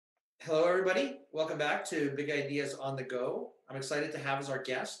Hello, everybody. Welcome back to Big Ideas on the Go. I'm excited to have as our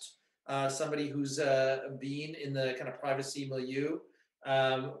guest somebody who's been in the kind of privacy milieu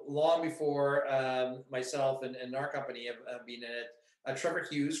long before myself and our company have been in it. Trevor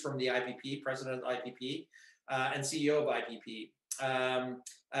Hughes from the IPP, president of IPP, and CEO of IPP.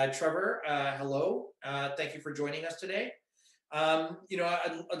 Trevor, hello. Thank you for joining us today. I'd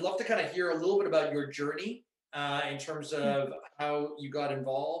love to kind of hear a little bit about your journey in terms of how you got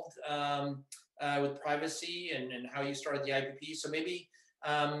involved with privacy and how you started the IPP. So maybe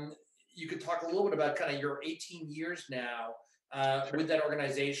you could talk a little bit about kind of your 18 years now with that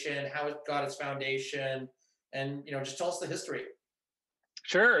organization, how it got its foundation, and just tell us the history.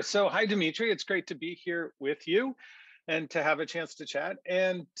 Sure. So hi, Dimitri. It's great to be here with you and to have a chance to chat.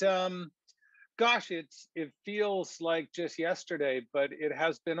 And gosh, it feels like just yesterday, but it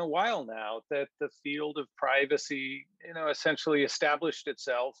has been a while now that the field of privacy, essentially established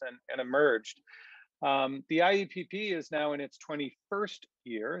itself and emerged. The IAPP is now in its 21st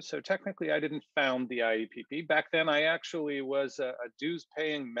year. So technically, I didn't found the IAPP. Back then, I actually was a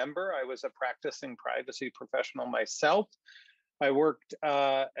dues-paying member. I was a practicing privacy professional myself. I worked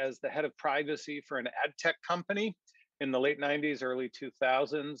as the head of privacy for an ad tech company in the late 90s, early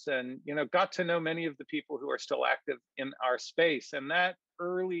 2000s, and got to know many of the people who are still active in our space. And that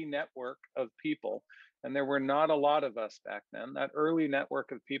early network of people, and there were not a lot of us back then, that early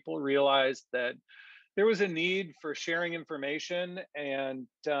network of people realized that there was a need for sharing information and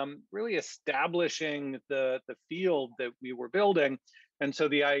really establishing the field that we were building. And so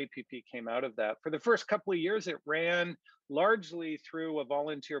the IAPP came out of that. For the first couple of years, it ran largely through a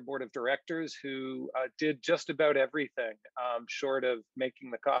volunteer board of directors who did just about everything, short of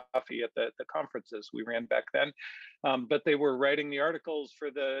making the coffee at the conferences we ran back then. But they were writing the articles for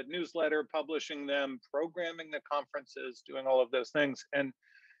the newsletter, publishing them, programming the conferences, doing all of those things. And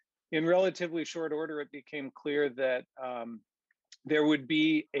in relatively short order, it became clear that there would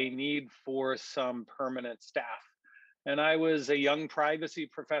be a need for some permanent staff. And I was a young privacy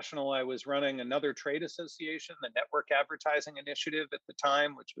professional. I was running another trade association, the Network Advertising Initiative at the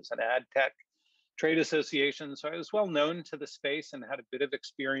time, which was an ad tech trade association. So I was well known to the space and had a bit of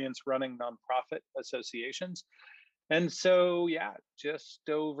experience running nonprofit associations. And so, yeah, just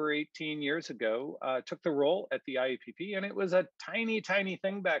over 18 years ago, took the role at the IAPP, and it was a tiny, tiny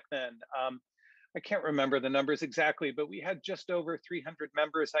thing back then. I can't remember the numbers exactly, but we had just over 300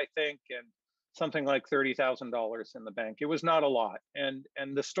 members, I think, and something like $30,000 in the bank. It was not a lot. And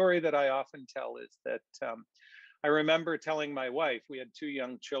the story that I often tell is that I remember telling my wife, we had two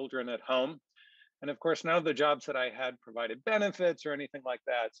young children at home. And of course, none of the jobs that I had provided benefits or anything like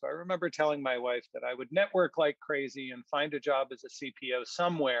that. So I remember telling my wife that I would network like crazy and find a job as a CPO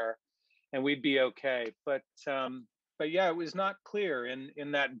somewhere and we'd be okay. But yeah, it was not clear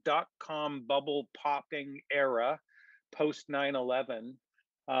in that dot-com bubble popping era, post 9/11,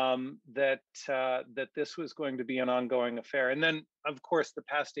 that this was going to be an ongoing affair. And then, of course, the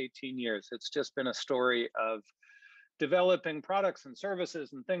past 18 years, it's just been a story of developing products and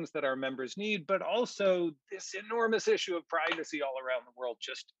services and things that our members need, but also this enormous issue of privacy all around the world,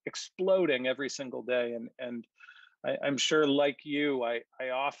 just exploding every single day. And I'm sure, like you, I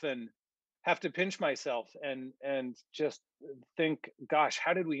often have to pinch myself and just think, gosh,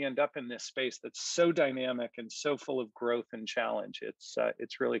 how did we end up in this space that's so dynamic and so full of growth and challenge?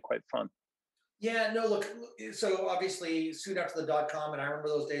 It's really quite fun. Yeah, no, look, so obviously soon after the dot-com, and I remember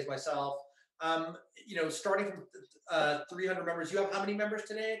those days myself, starting from 300 members, you have how many members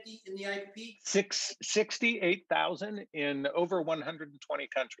today in the IPP? 68,000 in over 120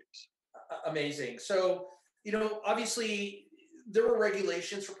 countries. Amazing. So, obviously there were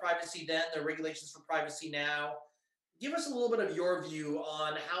regulations for privacy then, there are regulations for privacy now. Give us a little bit of your view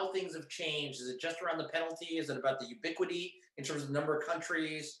on how things have changed. Is it just around the penalty? Is it about the ubiquity in terms of the number of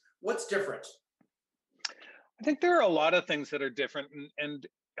countries? What's different? I think there are a lot of things that are different, and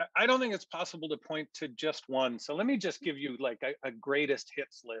I don't think it's possible to point to just one. So let me just give you like a greatest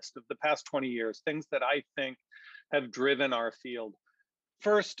hits list of the past 20 years, things that I think have driven our field.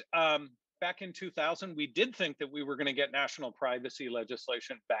 First, back in 2000, we did think that we were going to get national privacy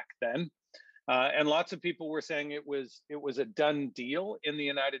legislation back then. And lots of people were saying it was a done deal in the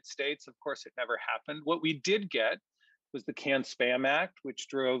United States. Of course, it never happened. What we did get was the CAN-SPAM Act, which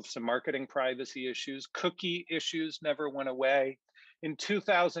drove some marketing privacy issues. Cookie issues never went away. In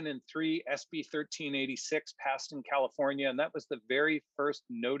 2003, SB 1386 passed in California, and that was the very first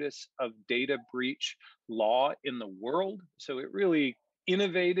notice of data breach law in the world. So it really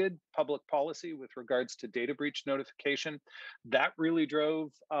innovated public policy with regards to data breach notification. That really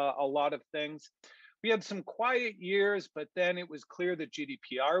drove a lot of things. we had some quiet years, but then it was clear that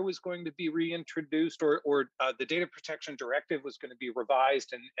GDPR was going to be reintroduced, or the Data Protection Directive was going to be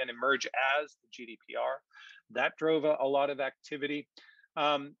revised and emerge as the GDPR. That drove a lot of activity.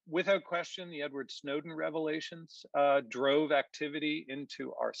 Without question, the Edward Snowden revelations drove activity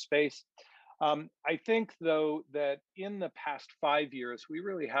into our space. I think, though, that in the past 5 years, we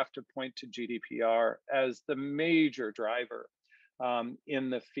really have to point to GDPR as the major driver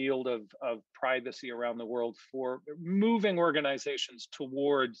in the field of privacy around the world for moving organizations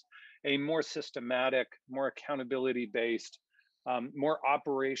towards a more systematic, more accountability-based, more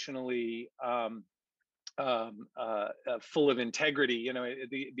operationally full of integrity.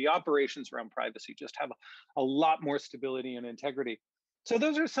 The operations around privacy just have a lot more stability and integrity. So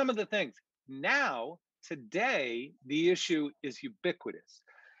those are some of the things. Now, today, the issue is ubiquitous.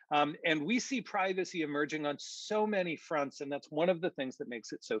 And we see privacy emerging on so many fronts, and that's one of the things that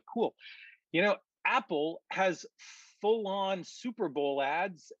makes it so cool. Apple has full-on Super Bowl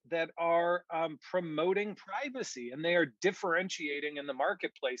ads that are promoting privacy, and they are differentiating in the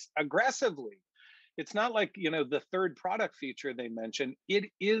marketplace aggressively. It's not like, the third product feature they mentioned.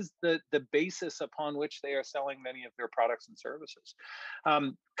 It is the basis upon which they are selling many of their products and services.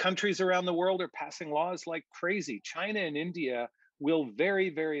 Countries around the world are passing laws like crazy. China and India will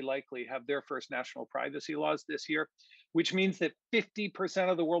very, very likely have their first national privacy laws this year, which means that 50%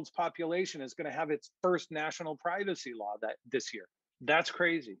 of the world's population is going to have its first national privacy law this year. That's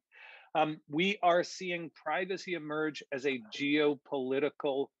crazy. We are seeing privacy emerge as a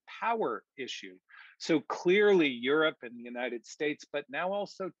geopolitical power issue. So clearly Europe and the United States, but now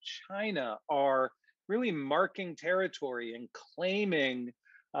also China, are really marking territory and claiming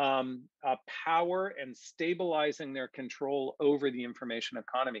power and stabilizing their control over the information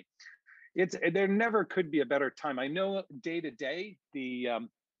economy. There never could be a better time. I know day to day, the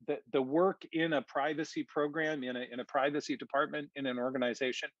work in a privacy program, in a privacy department in an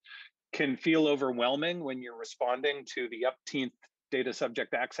organization can feel overwhelming when you're responding to the upteenth data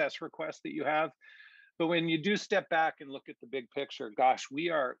subject access request that you have. But when you do step back and look at the big picture, gosh, we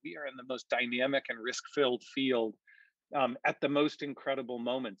are in the most dynamic and risk-filled field at the most incredible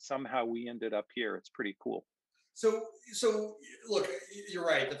moment. Somehow we ended up here. It's pretty cool. So look, you're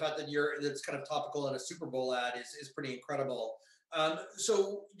right. The fact that that's kind of topical in a Super Bowl ad is pretty incredible.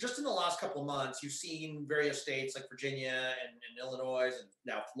 So just in the last couple of months, you've seen various states like Virginia and Illinois and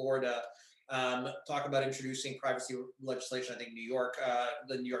now Florida talk about introducing privacy legislation. I think New York,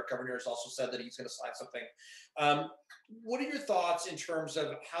 the New York governor has also said that he's going to sign something. What are your thoughts in terms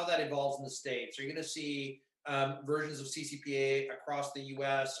of how that evolves in the states? Are you going to see versions of CCPA across the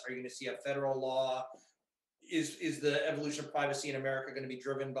U.S.? Are you going to see a federal law? Is the evolution of privacy in America going to be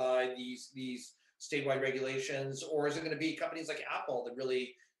driven by these statewide regulations, or is it going to be companies like Apple that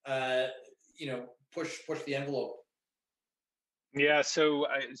really push the envelope? Yeah,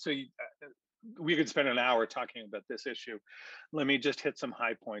 we could spend an hour talking about this issue. Let me just hit some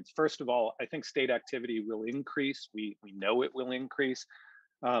high points. First of all, I think state activity will increase. We know it will increase.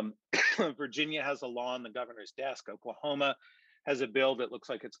 Virginia has a law on the governor's desk. Oklahoma has a bill that looks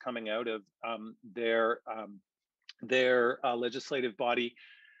like it's coming out of their legislative body.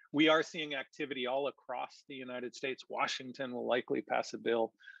 We are seeing activity all across the United States. Washington will likely pass a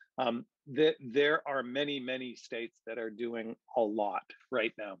bill. There are many, many states that are doing a lot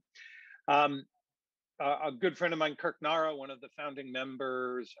right now. A good friend of mine, Kirk Nara, one of the founding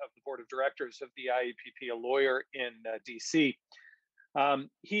members of the board of directors of the IAPP, a lawyer in DC,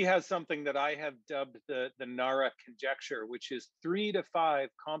 he has something that I have dubbed the Nara conjecture, which is 3 to 5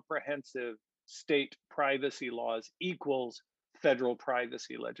 comprehensive state privacy laws equals federal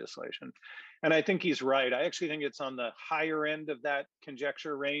privacy legislation. And I think he's right. I actually think it's on the higher end of that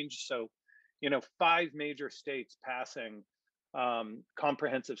conjecture range. So, 5 major states passing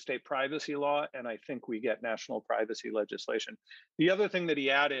comprehensive state privacy law, and I think we get national privacy legislation. The other thing that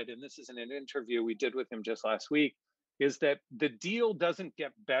he added, and this is in an interview we did with him just last week, is that the deal doesn't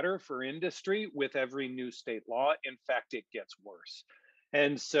get better for industry with every new state law. In fact, it gets worse.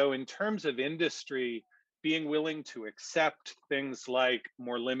 And so in terms of industry being willing to accept things like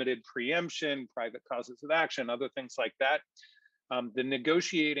more limited preemption, private causes of action, other things like that, the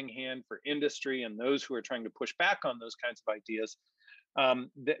negotiating hand for industry and those who are trying to push back on those kinds of ideas,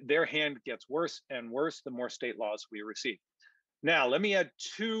 their hand gets worse and worse the more state laws we receive. Now, let me add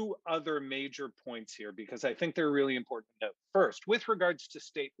 2 other major points here because I think they're really important to note. First, with regards to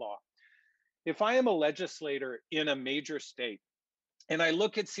state law, if I am a legislator in a major state and I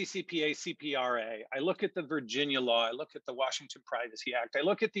look at CCPA, CPRA, I look at the Virginia law, I look at the Washington Privacy Act, I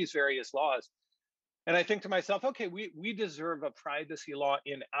look at these various laws, and I think to myself, okay, we deserve a privacy law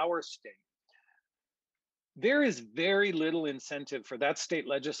in our state. there is very little incentive for that state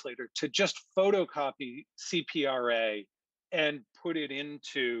legislator to just photocopy CPRA and put it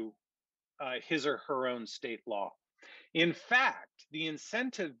into his or her own state law. In fact, the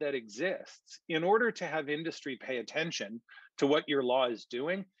incentive that exists in order to have industry pay attention to what your law is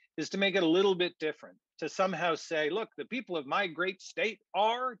doing is to make it a little bit different, to somehow say, look, the people of my great state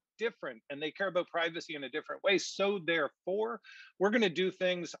are different and they care about privacy in a different way. So therefore, we're going to do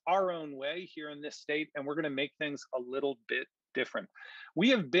things our own way here in this state, and we're going to make things a little bit different. We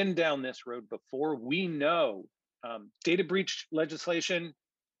have been down this road before. We know data breach legislation,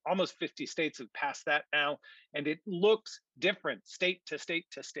 almost 50 states have passed that now, and it looks different state to state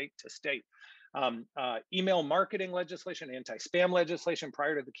to state to state. Email marketing legislation, anti-spam legislation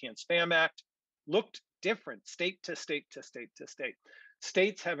prior to the Can-Spam Act looked different state to state to state to state.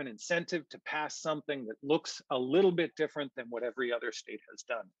 States have an incentive to pass something that looks a little bit different than what every other state has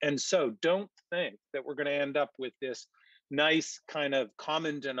done. And so don't think that we're going to end up with this nice kind of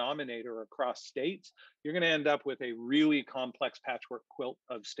common denominator across states. You're going to end up with a really complex patchwork quilt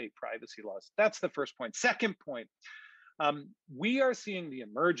of state privacy laws. That's the first point. Second point, we are seeing the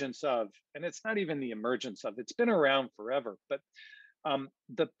emergence of, and it's not even the emergence of, it's been around forever, but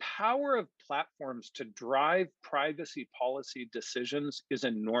the power of platforms to drive privacy policy decisions is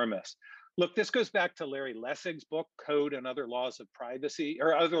enormous. Look, this goes back to Larry Lessig's book, Code and Other Laws of Privacy,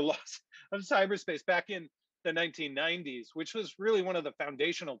 or Other Laws of Cyberspace, back in the 1990s, which was really one of the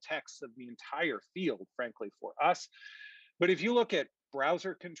foundational texts of the entire field, frankly, for us. But if you look at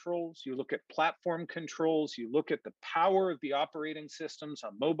browser controls, you look at platform controls, you look at the power of the operating systems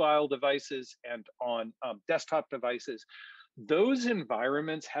on mobile devices and on desktop devices, those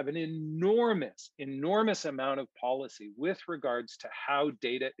environments have an enormous amount of policy with regards to how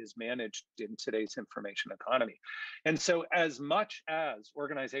data is managed in today's information economy. And so as much as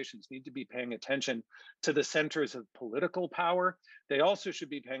organizations need to be paying attention to the centers of political power, they also should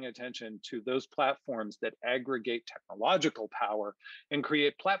be paying attention to those platforms that aggregate technological power and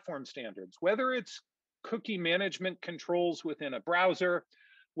create platform standards, whether it's cookie management controls within a browser,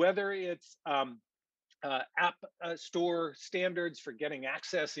 whether it's app store standards for getting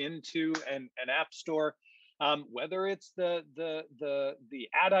access into an app store, whether it's the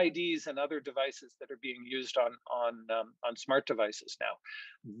ad IDs and other devices that are being used on smart devices now.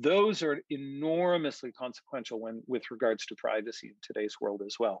 Those are enormously consequential with regards to privacy in today's world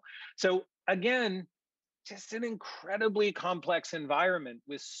as well. So again, just an incredibly complex environment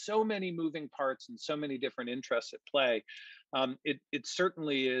with so many moving parts and so many different interests at play. It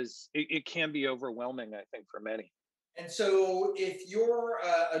certainly is, it can be overwhelming, I think, for many. And so, if you're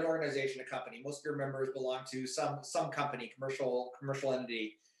an organization, a company, most of your members belong to some company, commercial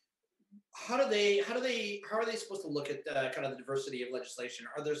entity. How are they supposed to look at kind of the diversity of legislation?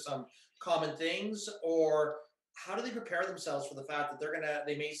 Are there some common things, or how do they prepare themselves for the fact that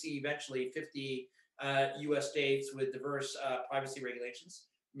they may see eventually 50 U.S. states with diverse privacy regulations?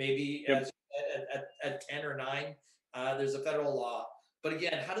 Maybe Yep. as at 10 or 9, there's a federal law. But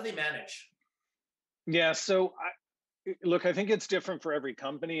again, how do they manage? Yeah, so look, I think it's different for every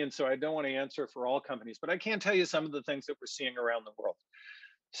company, and so I don't want to answer for all companies, but I can tell you some of the things that we're seeing around the world.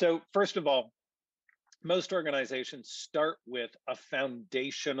 So first of all, most organizations start with a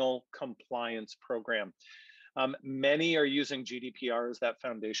foundational compliance program. Many are using GDPR as that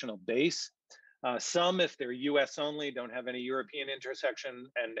foundational base. Some, if they're US only, don't have any European intersection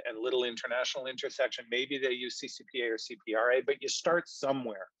and little international intersection, maybe they use CCPA or CPRA, but you start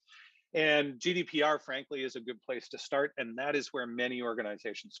somewhere. And GDPR, frankly, is a good place to start. And that is where many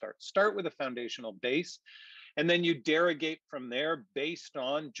organizations start. Start with a foundational base. And then you derogate from there based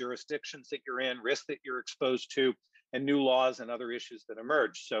on jurisdictions that you're in, risks that you're exposed to, and new laws and other issues that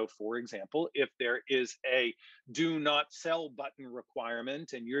emerge. So, for example, if there is a do not sell button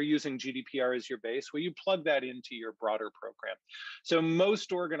requirement and you're using GDPR as your base, well, you plug that into your broader program. So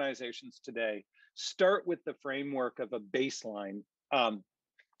most organizations today start with the framework of a baseline.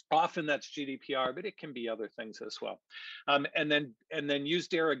 Often that's GDPR, but it can be other things as well. And then use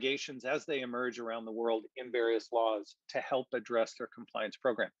derogations as they emerge around the world in various laws to help address their compliance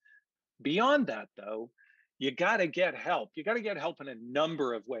program. Beyond that, though, you got to get help. You got to get help in a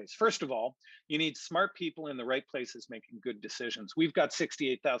number of ways. First of all, you need smart people in the right places making good decisions. We've got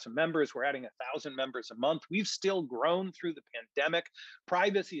 68,000 members. We're adding 1,000 members a month. We've still grown through the pandemic.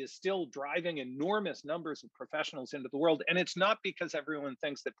 Privacy is still driving enormous numbers of professionals into the world. And it's not because everyone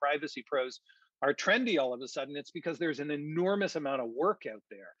thinks that privacy pros are trendy all of a sudden. It's because there's an enormous amount of work out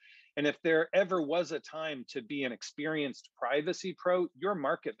there. And if there ever was a time to be an experienced privacy pro, your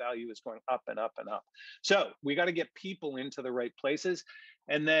market value is going up and up and up. So we got to get people into the right places.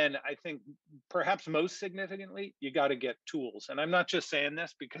 And then I think perhaps most significantly, you got to get tools. And I'm not just saying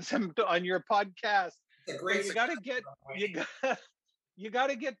this because I'm on your podcast, It's a but great you got to get, you got, you got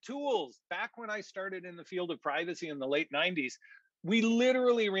to get tools. Back when I started in the field of privacy in the late 90s, we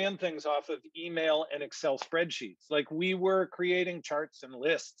literally ran things off of email and Excel spreadsheets. Like we were creating charts and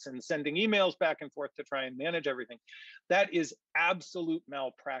lists and sending emails back and forth to try and manage everything. That is absolute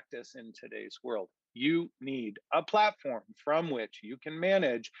malpractice in today's world. You need a platform from which you can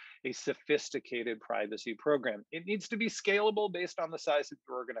manage a sophisticated privacy program. It needs to be scalable based on the size of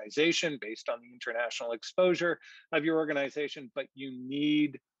your organization, based on the international exposure of your organization, but you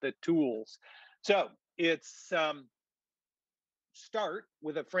need the tools. So it's start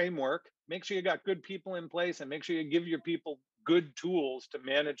with a framework, make sure you got good people in place, and make sure you give your people good tools to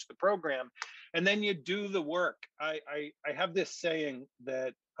manage the program, and then you do the work. I have this saying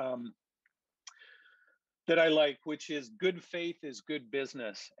that that I like, which is good faith is good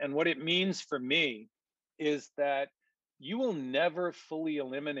business. And what it means for me is that you will never fully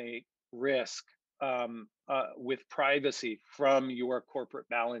eliminate risk with privacy from your corporate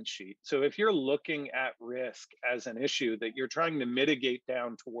balance sheet. So if you're looking at risk as an issue that you're trying to mitigate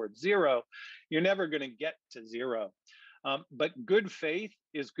down towards zero, you're never going to get to zero. But good faith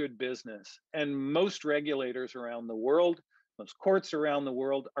is good business. And most regulators around the world, most courts around the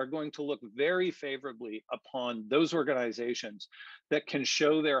world are going to look very favorably upon those organizations that can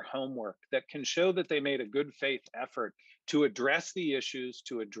show their homework, that can show that they made a good faith effort to address the issues,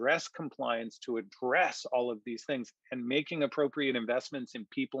 to address compliance, to address all of these things, and making appropriate investments in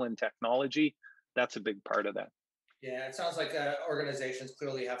people and technology. That's a big part of that. Yeah, it sounds like organizations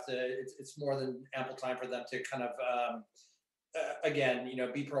clearly have to. It's more than ample time for them to kind of again,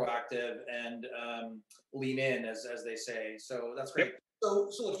 be proactive and lean in, as they say. So that's Yep. great. So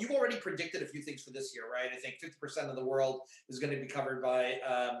look, you've already predicted a few things for this year, right? I think 50% of the world is going to be covered by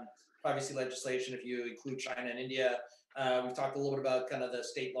privacy legislation if you include China and India. We've talked a little bit about kind of the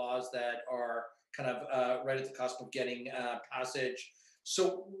state laws that are kind of right at the cusp of getting passage.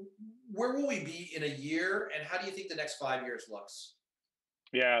 So where will we be in a year, and how do you think the next 5 years looks?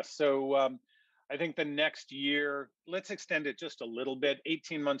 Yeah. So I think the next year, let's extend it just a little bit,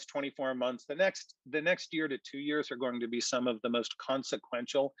 18 months, 24 months. The next year to 2 years are going to be some of the most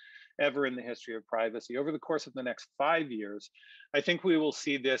consequential ever in the history of privacy. Over the course of the next 5 years, I think we will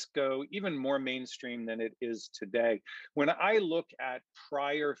see this go even more mainstream than it is today. When I look at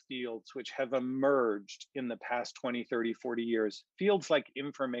prior fields which have emerged in the past 20, 30, 40 years, fields like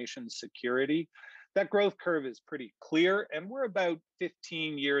information security, that growth curve is pretty clear, and we're about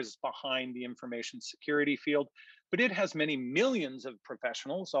 15 years behind the information security field, but it has many millions of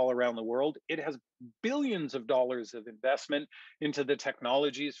professionals all around the world. It has billions of dollars of investment into the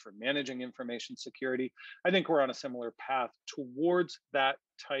technologies for managing information security. I think we're on a similar path towards that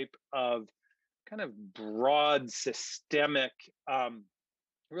type of kind of broad, systemic,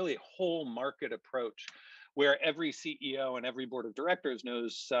 really whole market approach where every CEO and every board of directors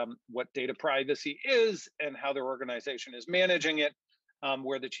knows what data privacy is and how their organization is managing it,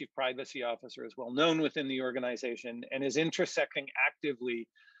 where the chief privacy officer is well known within the organization and is intersecting actively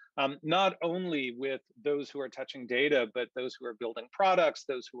not only with those who are touching data, but those who are building products,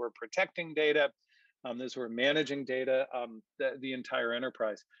 those who are protecting data, those who are managing data, the entire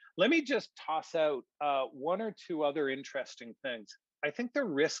enterprise. Let me just toss out one or two other interesting things. I think the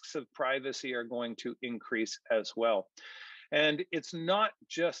risks of privacy are going to increase as well. And it's not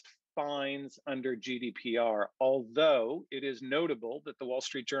just fines under GDPR, although it is notable that the Wall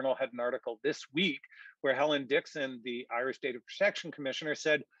Street Journal had an article this week where Helen Dixon, the Irish Data Protection Commissioner,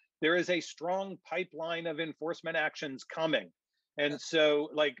 said there is a strong pipeline of enforcement actions coming. And so,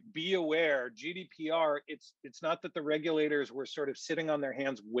 like, be aware, GDPR, it's not that the regulators were sort of sitting on their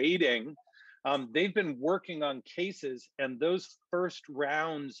hands waiting. They've been working on cases, and those first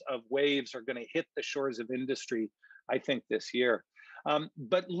rounds of waves are going to hit the shores of industry, I think, this year.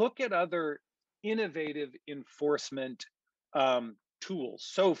 But look at other innovative enforcement tools.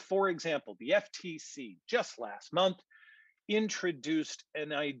 So, for example, the FTC just last month introduced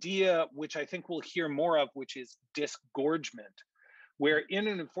an idea, which I think we'll hear more of, which is disgorgement, where in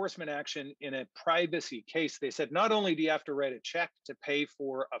an enforcement action in a privacy case, they said not only do you have to write a check to pay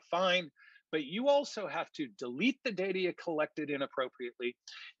for a fine, but you also have to delete the data you collected inappropriately.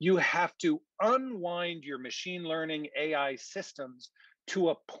 You have to unwind your machine learning AI systems to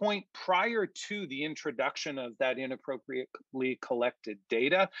a point prior to the introduction of that inappropriately collected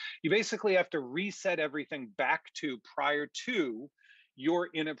data. You basically have to reset everything back to prior to your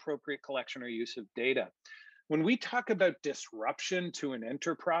inappropriate collection or use of data. When we talk about disruption to an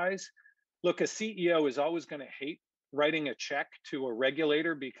enterprise, look, a CEO is always going to hate writing a check to a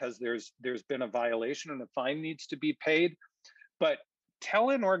regulator because there's been a violation and a fine needs to be paid. But tell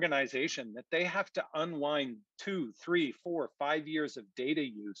an organization that they have to unwind 2, 3, 4, 5 years of data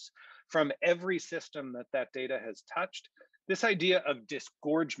use from every system that that data has touched. This idea of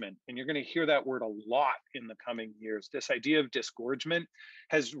disgorgement, and you're going to hear that word a lot in the coming years, this idea of disgorgement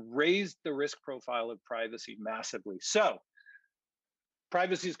has raised the risk profile of privacy massively. So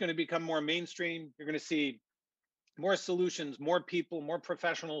privacy is going to become more mainstream. You're going to see more solutions, more people, more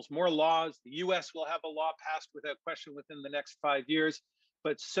professionals, more laws. The US will have a law passed without question within the next 5 years,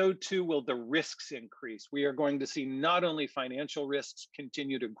 but so too will the risks increase. We are going to see not only financial risks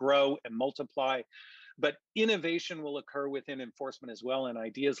continue to grow and multiply, but innovation will occur within enforcement as well. And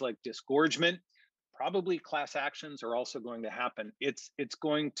ideas like disgorgement, probably class actions are also going to happen.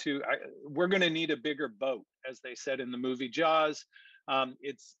 We're going to need a bigger boat, as they said in the movie Jaws.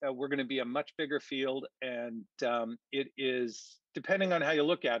 We're going to be a much bigger field, and it is, depending on how you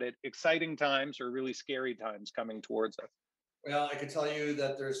look at it, exciting times or really scary times coming towards us. Well, I can tell you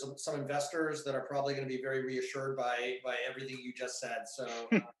that there's some investors that are probably going to be very reassured by everything you just said. So,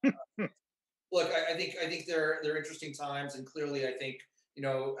 look, I think they're interesting times, and clearly, I think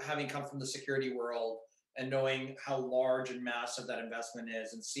having come from the security world and knowing how large and massive that investment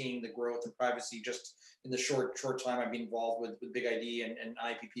is, and seeing the growth in privacy just in the short time I've been involved with BigID and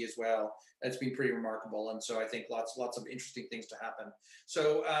IAPP as well, it's been pretty remarkable. And so I think lots of interesting things to happen.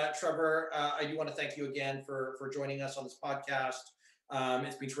 So Trevor, I do want to thank you again for joining us on this podcast.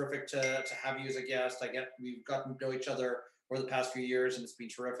 It's been terrific to have you as a guest. We've gotten to know each other over the past few years, and it's been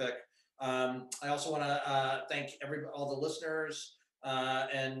terrific. I also want to thank all the listeners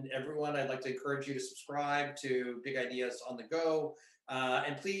and everyone. I'd like to encourage you to subscribe to Big Ideas on the Go,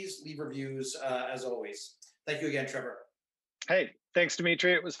 and please leave reviews as always. Thank you again, Trevor. Hey, thanks,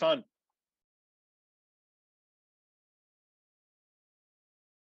 Dimitri. It was fun.